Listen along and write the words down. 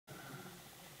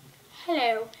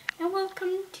Hello and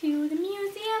welcome to the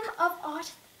Museum of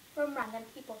Art from Random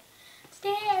People.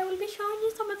 Today I will be showing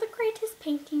you some of the greatest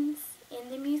paintings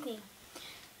in the museum.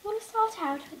 We'll start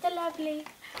out with the lovely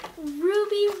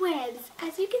ruby webs.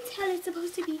 As you can tell, it's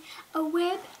supposed to be a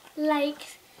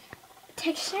web-like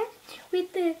texture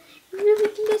with the ruby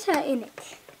glitter in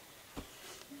it.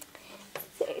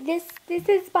 So this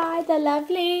is by the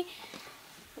lovely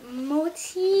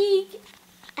Moti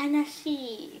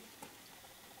Anashi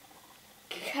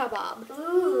Kebab.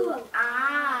 Ooh,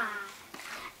 ah.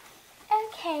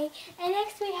 Okay, and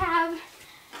next we have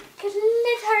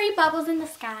glittery bubbles in the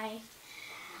sky.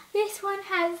 This one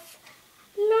has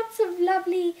lots of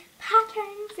lovely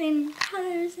patterns and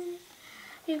colors in it.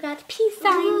 We've got peace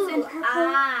signs and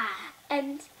purple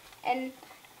and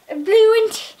blue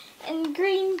and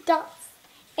green dots,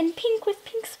 and pink with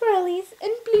pink swirlies,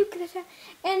 and blue glitter,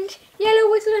 and yellow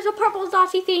with little purple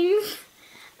dotty things,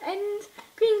 and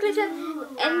green glitter,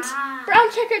 and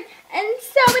brown checkered, and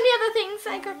so many other things.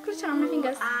 I got glitter on my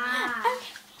fingers.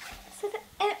 Okay. So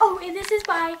and this is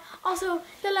by also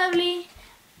the lovely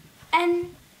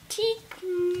Antique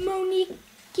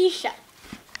Monikisha.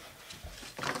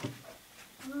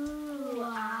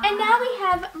 And now we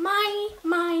have My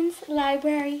Mind's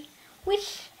Library,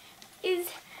 which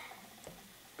is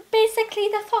basically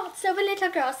the thoughts of a little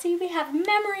girl. See, we have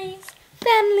memories,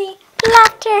 family,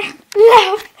 laughter,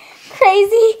 love,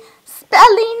 crazy,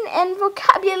 spelling and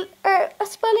vocabulary,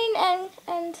 spelling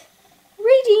and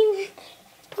reading,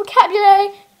 vocabulary,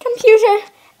 computer,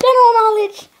 general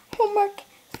knowledge, homework,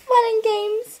 fun and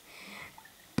games,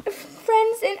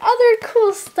 friends, and other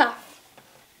cool stuff.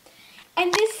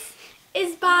 And this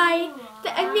is by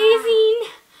the amazing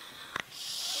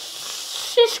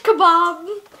Shish Kebab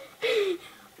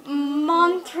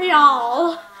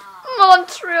Montreal.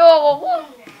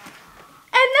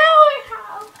 And now we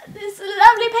have this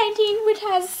lovely painting which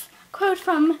has a quote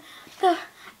from the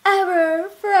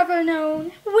forever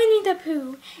known Winnie the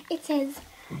Pooh. It says,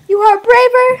 "You are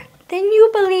braver than you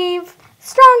believe,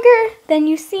 stronger than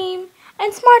you seem,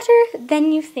 and smarter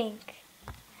than you think."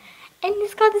 And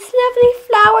it's got this lovely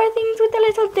flower things with the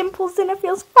little dimples, and it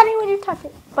feels funny when you touch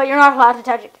it. But you're not allowed to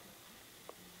touch it.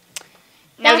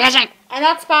 No touching. And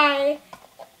that's by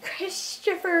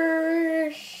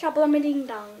Christopher Shablamading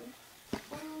Dong.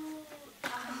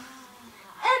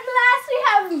 And last we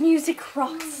have Music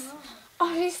Rocks.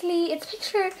 Obviously, it's a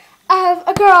picture of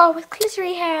a girl with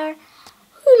glittery hair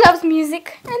who loves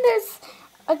music. And there's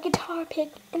a guitar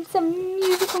pick and some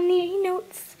musical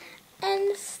notes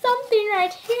and something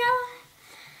right here.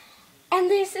 And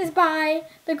this is by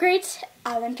the great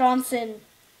Alan Johnson.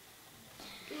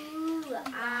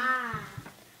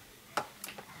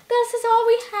 This is all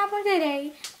we have for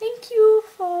today. Thank you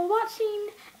for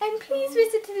watching, and please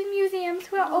visit the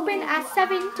museums. We are open at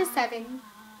 7 to 7.